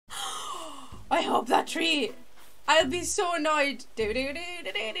I hope that tree. I'll be so annoyed. I'd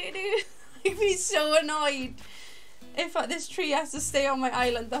be so annoyed if this tree has to stay on my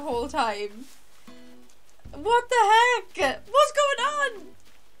island the whole time. What the heck? What's going on?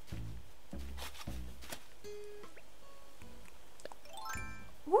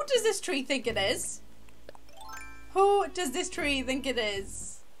 Who does this tree think it is? Who does this tree think it is?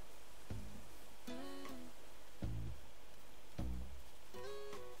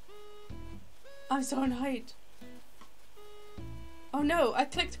 I'm so annoyed. Oh no, I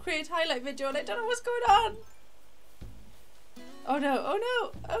clicked create highlight video and I don't know what's going on. Oh no, oh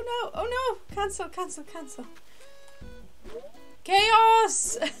no, oh no, oh no. Cancel, cancel, cancel.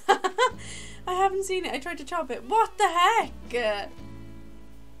 Chaos! I haven't seen it. I tried to chop it. What the heck?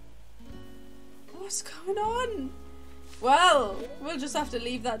 What's going on? Well, we'll just have to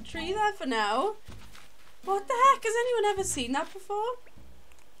leave that tree there for now. What the heck? Has anyone ever seen that before?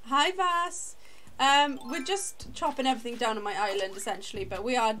 Hi, Vass. We're just chopping everything down on my island, essentially, but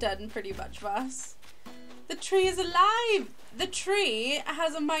we are done pretty much, Vass. The tree is alive! The tree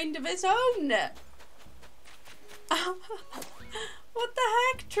has a mind of its own! What the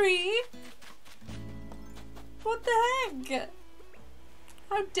heck, tree? What the heck?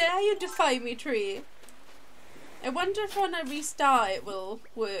 How dare you defy me, tree? I wonder if when I restart it will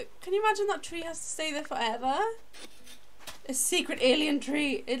work. Can you imagine that tree has to stay there forever? A secret alien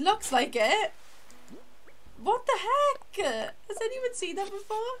tree. It looks like it. What the heck? Has anyone seen that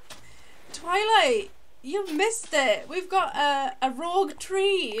before? Twilight, you've missed it. We've got a rogue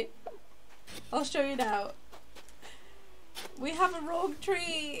tree. I'll show you now. We have a rogue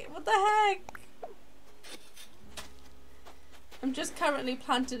tree. What the heck? I'm just currently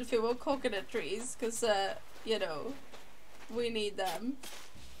planting a few more coconut trees because, you know, we need them.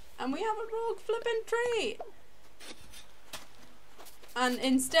 And we have a rogue flipping tree. And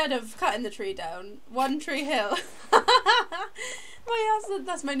instead of cutting the tree down, One Tree Hill.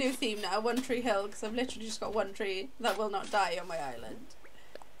 That's my new theme now, One Tree Hill, because I've literally just got one tree that will not die on my island.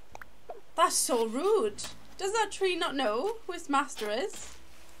 That's so rude. Does that tree not know who its master is?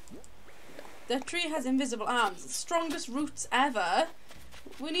 The tree has invisible arms, strongest roots ever.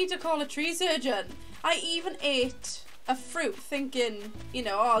 We need to call a tree surgeon. I even ate a fruit thinking, you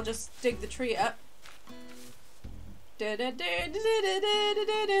know, I'll just dig the tree up. What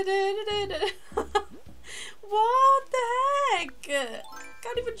the heck?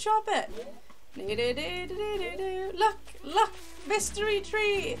 Can't even chop it. Look, look, mystery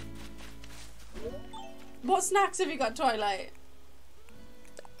tree. What snacks have you got, Twilight?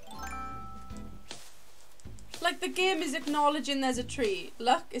 Like the game is acknowledging there's a tree.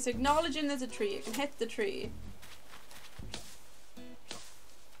 Look, it's acknowledging there's a tree. It can hit the tree.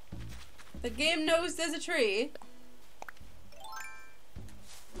 The game knows there's a tree.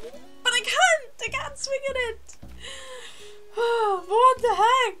 But I can't swing at it. What the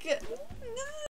heck?